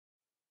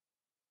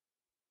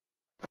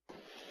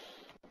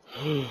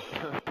Do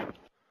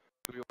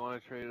we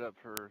want to trade it up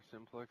for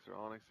Simplex or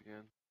Onyx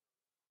again?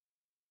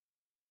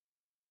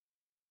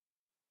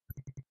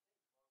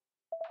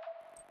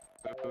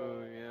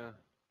 Oh, yeah.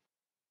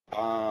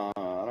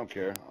 I don't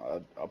care.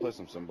 I'll play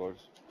some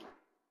Simplex.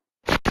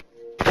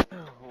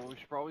 Well, we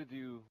should probably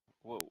do...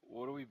 What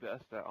are we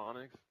best at,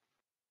 Onyx?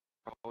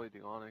 Probably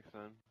do Onyx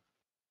then.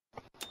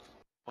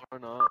 Or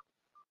not.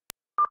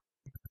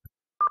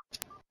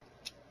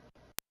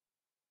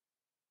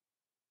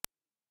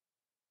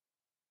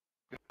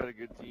 We got a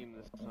good team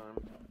this time.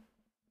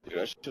 Dude,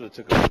 I should have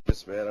took a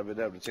piss, man. I've been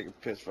having to take a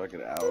piss for like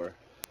an hour.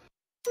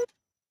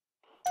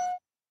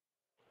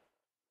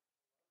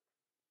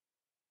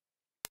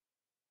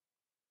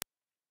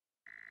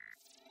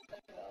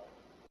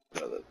 I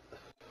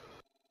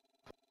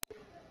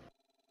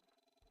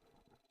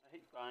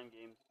hate buying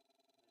games.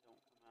 They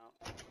don't come out.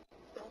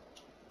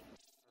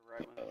 Or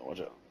right when they Watch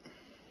out.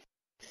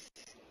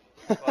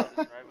 bought this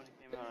right when it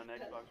came out on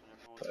Xbox when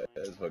everyone was playing.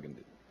 That's fucking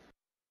dude.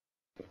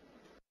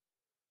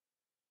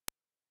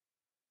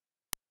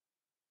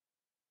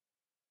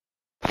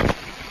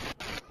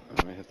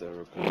 Let me hit that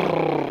real quick.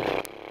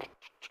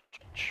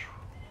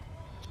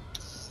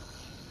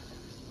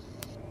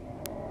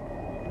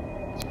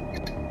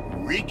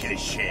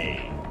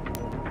 Ricochet.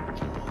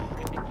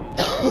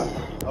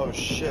 Oh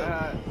shit.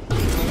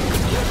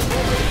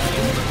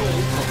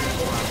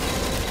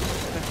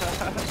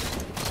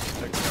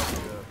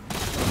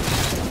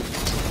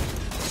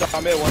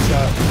 Stop mid, one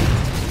shot.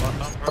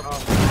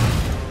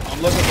 I'm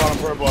looking bottom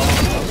purple. I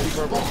see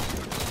purple.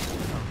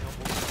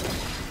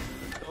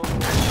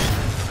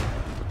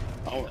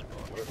 Oh,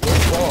 where's the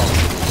ball?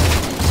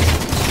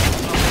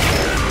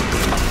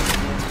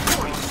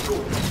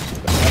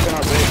 Back in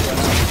our base right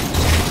now.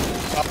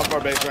 Top of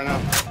our base right now.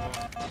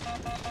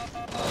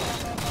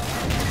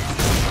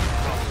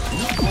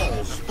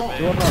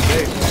 Two of our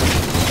base, man.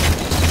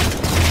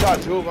 Shot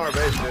two of our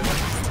base, dude.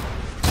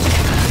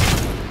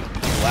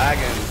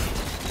 Lagging.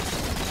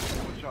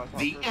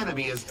 The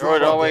enemy is Throw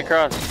it all the way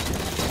across.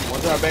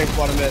 One's in our base,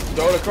 bottom mid.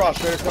 Throw it across,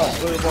 straight across.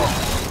 Throw the ball.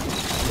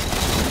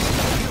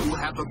 You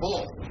have the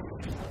ball.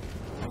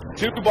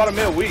 Two bottom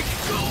mid, weak.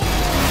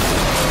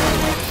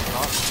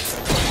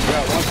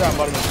 Yeah, one time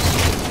bottom mid.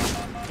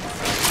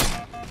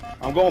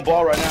 I'm going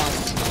ball right now.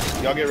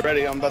 Y'all get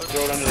ready. I'm about to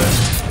throw it under there.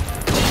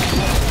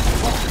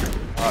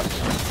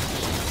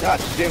 God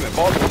damn it,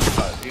 ball's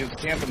he's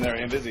camping there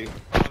and busy.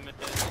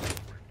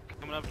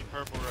 Coming up to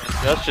purple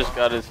right. Gus just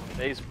got his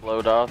face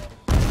blowed off.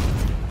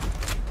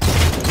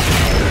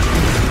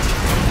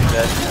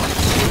 Dead.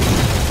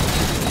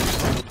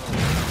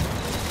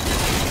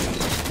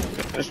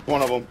 There's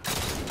one of them.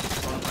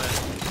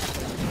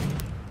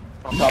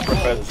 Top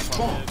red.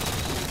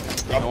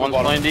 No one's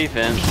playing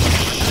defense.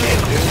 Shit,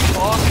 dude.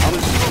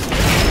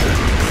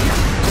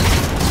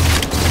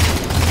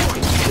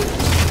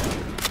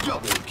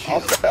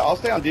 I'll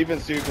stay on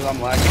defense too because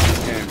I'm lagging on this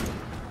game.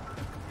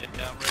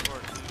 Yeah, I'm ready for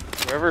it.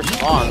 Whoever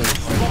spawns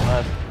is like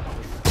left.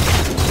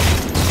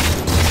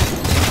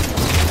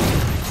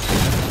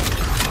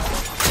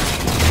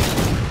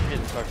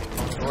 Getting fucking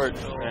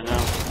torched right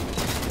now.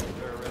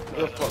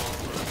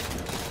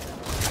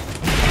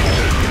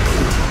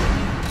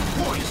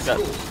 He's got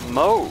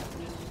smoked.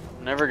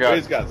 Never got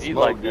beat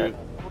like that.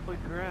 Holy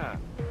crap.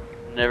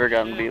 Never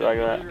gotten beat like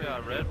that.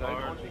 Yeah, red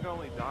bar. I think I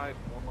only died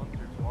once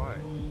or twice.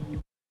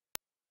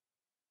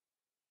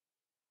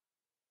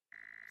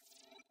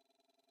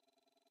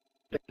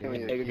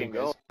 Good game,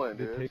 guys.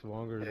 It takes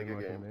longer than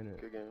like a minute.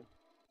 Good game.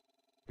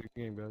 Good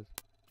game, guys.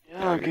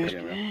 Yeah, good good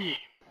game,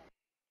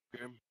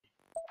 game.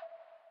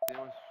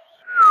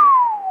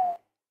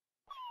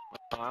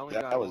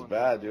 That was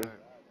bad, dude.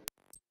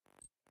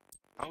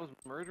 I was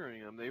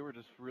murdering them. They were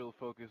just real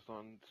focused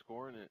on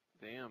scoring it.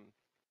 Damn.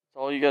 That's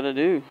all you gotta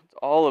do. It's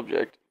all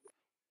objective.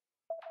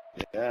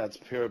 Yeah, it's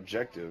pure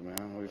objective,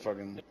 man. We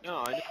fucking. No,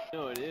 I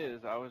know it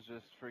is. I was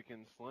just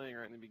freaking slaying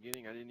right in the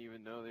beginning. I didn't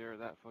even know they were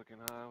that fucking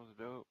high. It was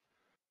dope.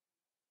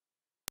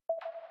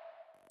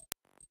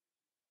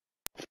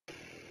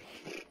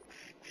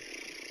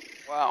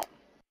 Wow.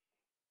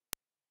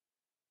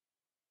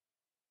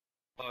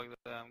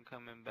 That I'm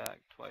coming back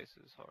twice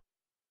as hard.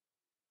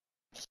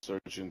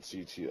 Searching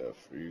CTF.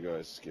 Are you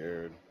guys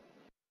scared?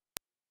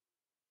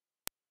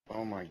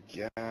 Oh my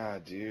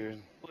god,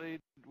 dude.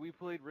 We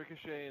played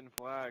Ricochet and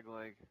Flag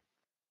like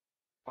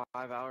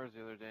 5 hours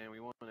the other day, and we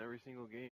won every single game.